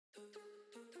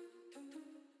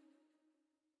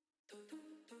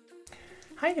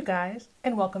Hi you guys,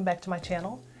 and welcome back to my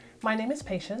channel. My name is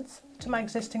Patience. To my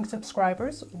existing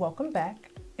subscribers, welcome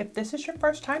back. If this is your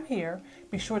first time here,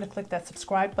 be sure to click that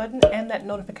subscribe button and that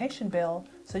notification bell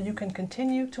so you can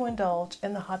continue to indulge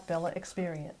in the Hot Bella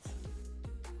experience.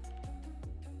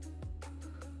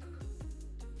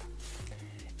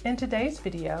 In today's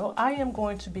video, I am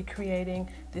going to be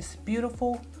creating this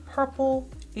beautiful purple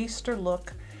Easter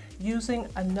look using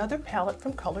another palette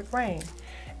from Raine.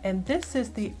 And this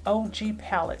is the OG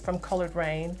palette from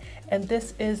Raine, and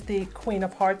this is the Queen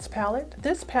of Hearts palette.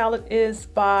 This palette is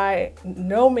by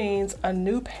no means a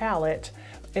new palette.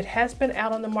 It has been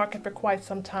out on the market for quite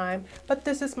some time, but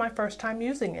this is my first time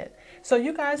using it. So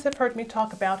you guys have heard me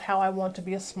talk about how I want to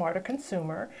be a smarter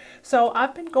consumer. So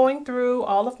I've been going through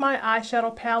all of my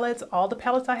eyeshadow palettes, all the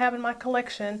palettes I have in my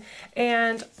collection,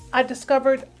 and I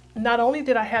discovered not only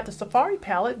did I have the Safari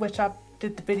palette, which I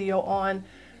did the video on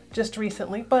just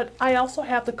recently, but I also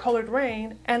have the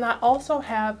Raine, and I also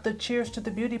have the Cheers to the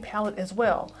Beauty palette as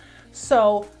well.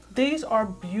 So these are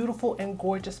beautiful and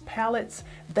gorgeous palettes.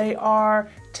 They are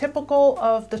typical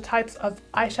of the types of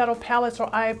eyeshadow palettes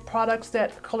or eye products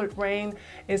that Raine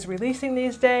is releasing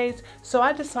these days. So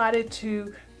I decided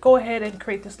to go ahead and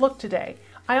create this look today.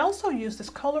 I also use this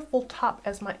colorful top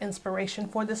as my inspiration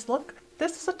for this look.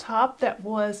 This is a top that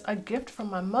was a gift from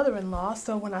my mother-in-law.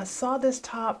 So when I saw this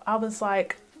top, I was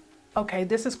like, okay,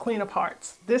 this is Queen of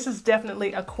Hearts. This is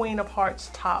definitely a Queen of Hearts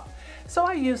top. So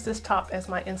I use this top as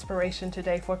my inspiration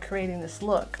today for creating this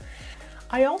look.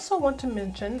 I also want to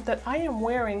mention that I am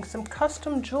wearing some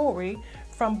custom jewelry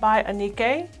from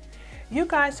ByAnike. You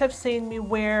guys have seen me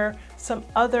wear some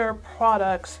other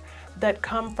products that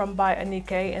come from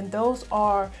ByAnike, and those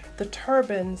are the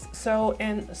turbans. So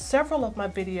in several of my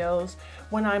videos,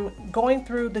 when I'm going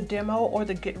through the demo or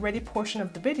the get ready portion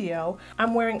of the video,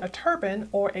 I'm wearing a turban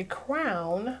or a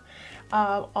crown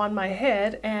on my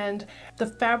head, and the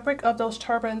fabric of those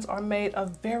turbans are made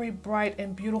of very bright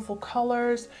and beautiful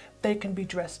colors. They can be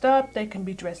dressed up, they can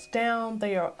be dressed down,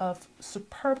 they are of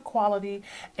superb quality,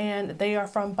 and they are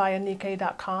from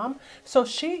ByAnike.com. So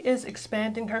she is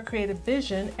expanding her creative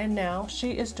vision, and now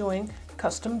she is doing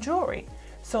custom jewelry.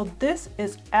 So this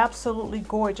is absolutely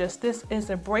gorgeous. This is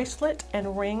a bracelet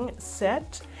and ring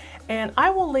set, and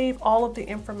I will leave all of the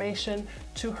information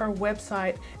to her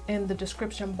website in the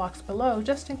description box below,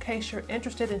 just in case you're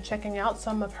interested in checking out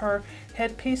some of her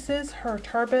headpieces, her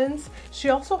turbans. She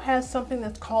also has something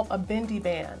that's called a bendy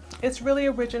band. It's really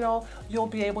original. You'll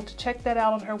be able to check that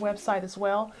out on her website as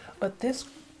well. But this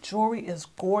jewelry is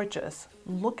gorgeous.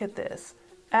 Look at this.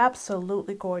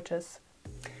 Absolutely gorgeous.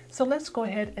 So let's go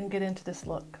ahead and get into this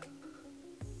look.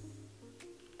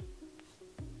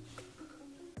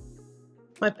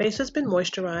 My face has been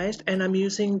moisturized, and I'm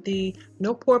using the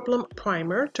No Poreblem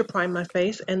primer to prime my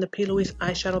face and the P. Louise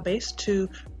eyeshadow base to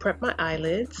prep my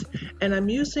eyelids. And I'm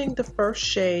using the first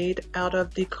shade out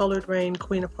of the Raine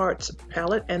Queen of Hearts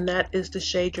palette, and that is the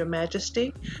shade Your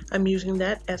Majesty. I'm using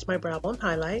that as my brow bone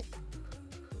highlight.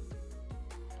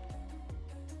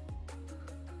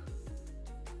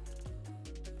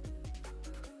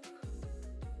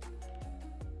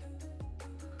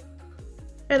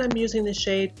 And I'm using the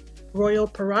shade Royal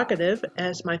Prerogative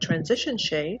as my transition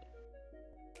shade.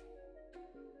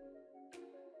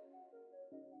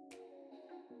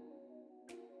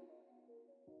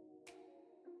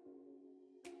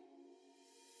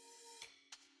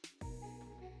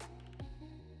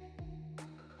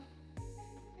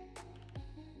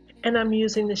 And I'm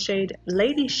using the shade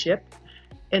Ladyship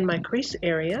in my crease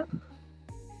area.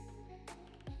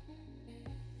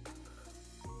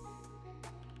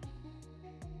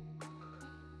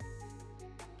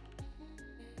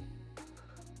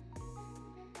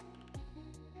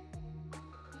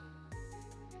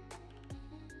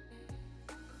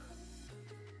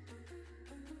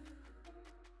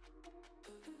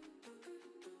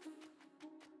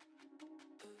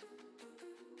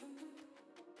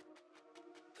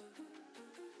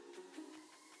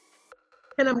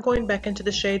 And I'm going back into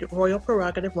the shade Royal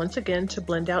Prerogative once again to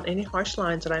blend out any harsh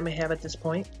lines that I may have at this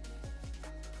point.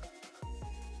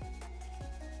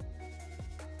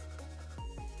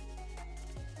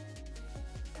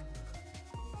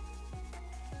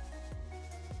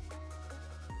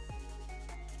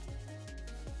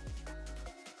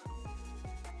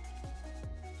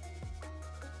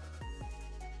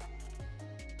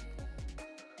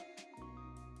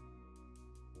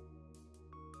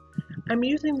 I'm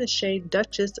using the shade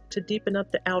Duchess to deepen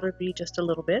up the outer V just a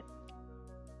little bit.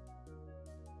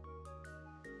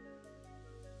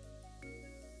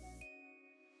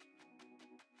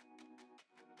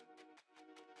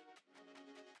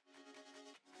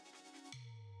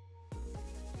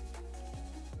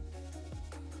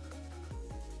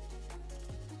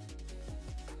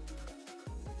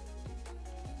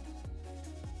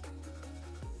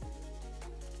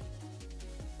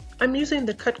 I'm using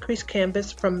the cut crease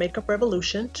canvas from Makeup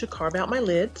Revolution to carve out my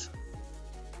lids.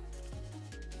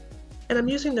 And I'm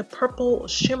using the purple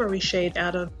shimmery shade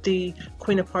out of the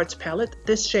Queen of Hearts palette.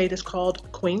 This shade is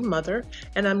called Queen Mother,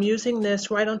 and I'm using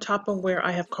this right on top of where I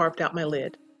have carved out my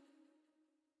lid.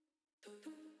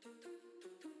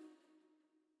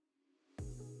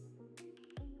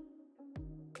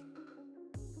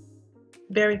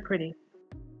 Very pretty.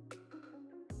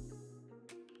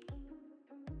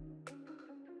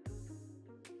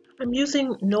 I'm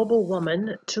using Noble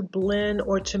Woman to blend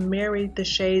or to marry the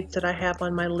shades that I have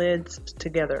on my lids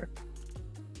together.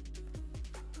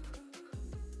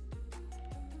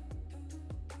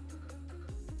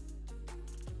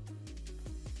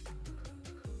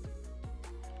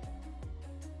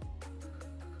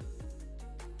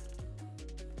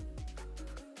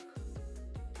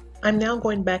 I'm now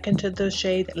going back into the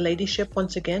shade Ladyship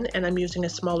once again, and I'm using a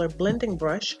smaller blending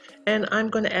brush, and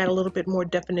I'm going to add a little bit more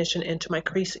definition into my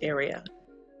crease area.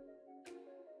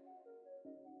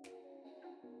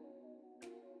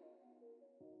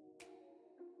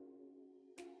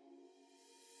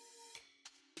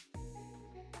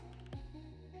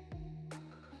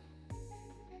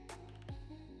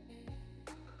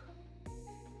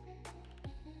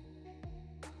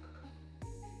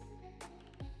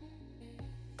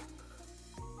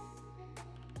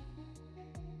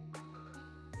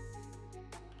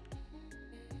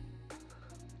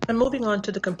 I'm moving on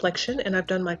to the complexion, and I've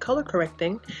done my color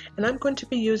correcting, and I'm going to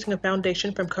be using a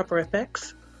foundation from Cover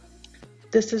FX.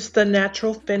 This is the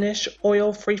Natural Finish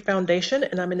Oil-Free Foundation,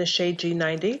 and I'm in the shade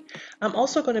G90. I'm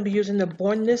also going to be using the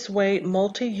Born This Way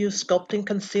Multi-Use Sculpting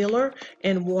Concealer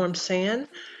in Warm Sand,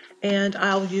 and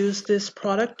I'll use this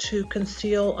product to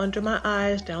conceal under my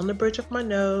eyes, down the bridge of my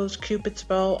nose, Cupid's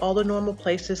bow, all the normal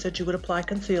places that you would apply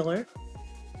concealer.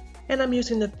 And I'm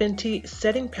using the Fenty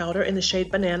setting powder in the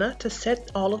shade Banana to set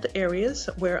all of the areas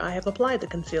where I have applied the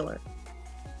concealer.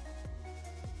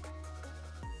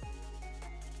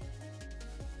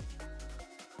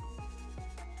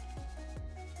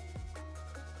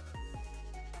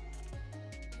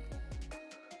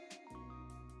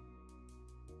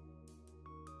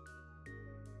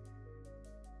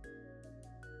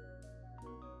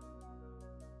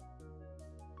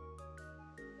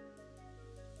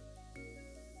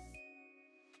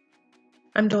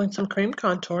 I'm doing some cream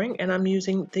contouring, and I'm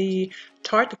using the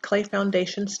Tarte Clay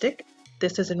Foundation Stick.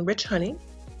 This is in Rich Honey.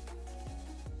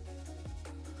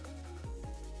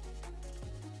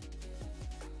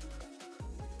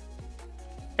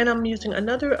 And I'm using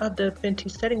another of the Fenty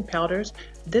setting powders.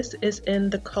 This is in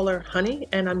the color Honey,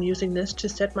 and I'm using this to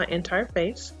set my entire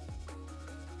face.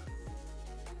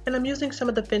 And I'm using some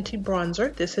of the Fenty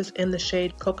bronzer. This is in the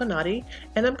shade Coconutty,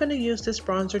 and I'm going to use this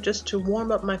bronzer just to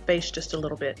warm up my face just a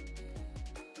little bit.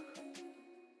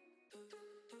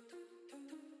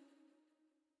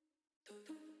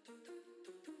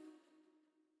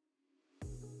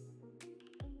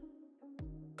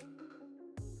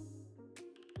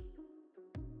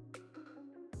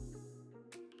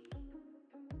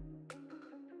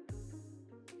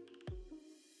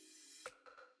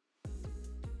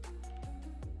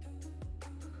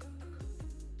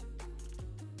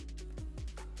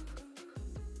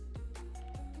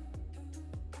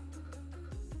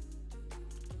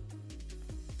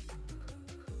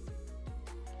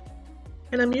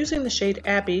 And I'm using the shade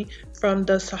Abbey from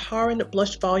the Saharan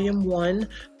Blush Volume 1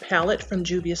 palette from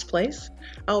Juvia's Place.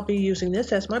 I'll be using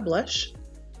this as my blush.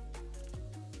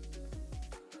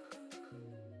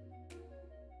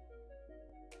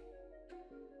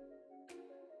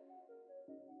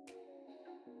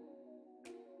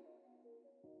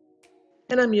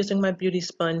 And I'm using my beauty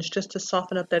sponge just to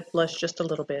soften up that blush just a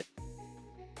little bit.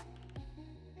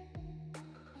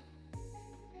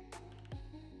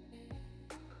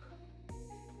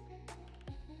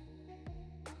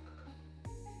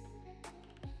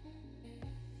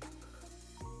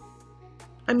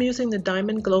 I'm using the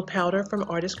Diamond Glow Powder from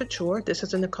Artist Couture. This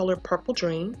is in the color Purple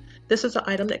Dream. This is an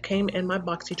item that came in my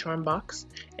BoxyCharm box,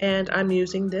 and I'm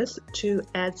using this to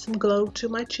add some glow to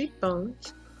my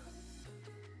cheekbones.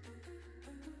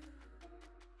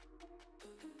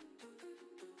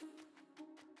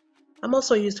 I'm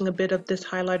also using a bit of this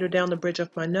highlighter down the bridge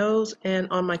of my nose and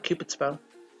on my Cupid's bow.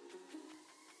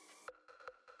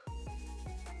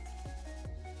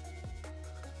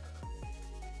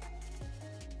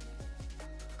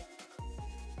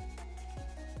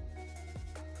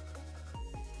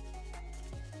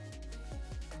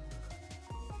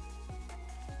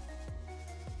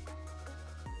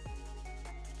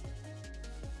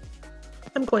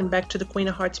 I'm going back to the Queen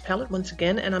of Hearts palette once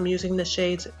again, and I'm using the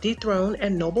shades Dethrone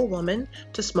and Noble Woman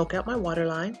to smoke out my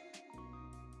waterline.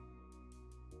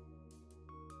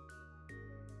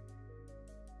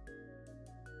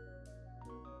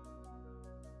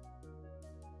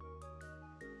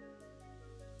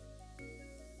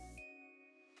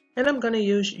 And I'm going to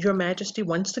use Your Majesty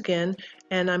once again,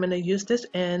 and I'm going to use this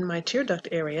in my tear duct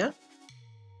area.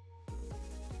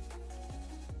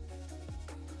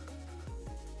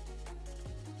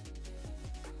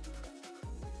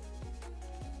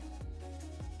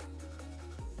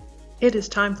 It is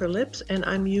time for lips, and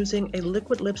I'm using a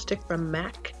liquid lipstick from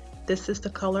MAC. This is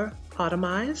the color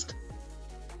Atomize.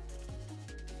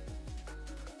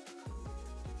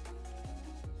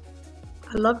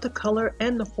 I love the color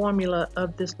and the formula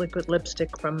of this liquid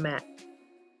lipstick from MAC.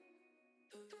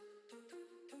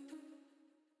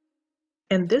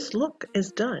 And this look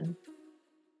is done.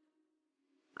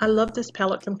 I love this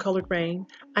palette from Colored Raine.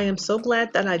 I am so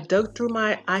glad that I dug through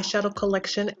my eyeshadow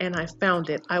collection and I found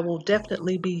it. I will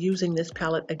definitely be using this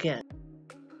palette again.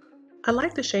 I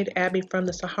like the shade Abby from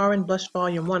the Saharan Blush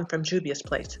Volume 1 from Juvia's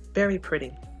Place. Very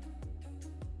pretty.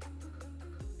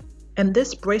 And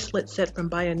this bracelet set from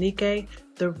ByAnike,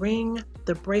 the ring,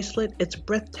 the bracelet, it's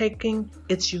breathtaking,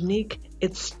 it's unique,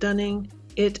 it's stunning,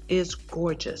 it is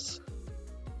gorgeous.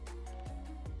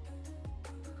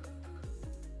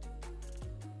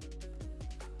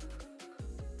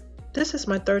 This is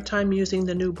my third time using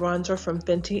the new bronzer from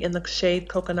Fenty in the shade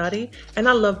Coconutty, and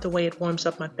I love the way it warms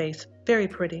up my face. Very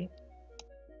pretty.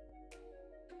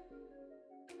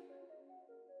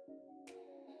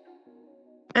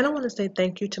 And I want to say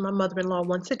thank you to my mother-in-law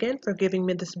once again for giving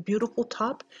me this beautiful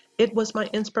top. It was my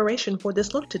inspiration for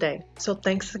this look today. So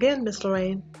thanks again, Miss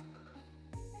Lorraine.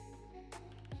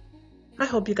 I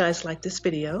hope you guys liked this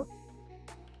video.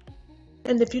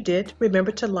 And if you did,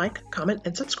 remember to like, comment,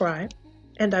 and subscribe.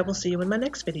 And I will see you in my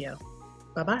next video.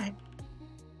 Bye-bye.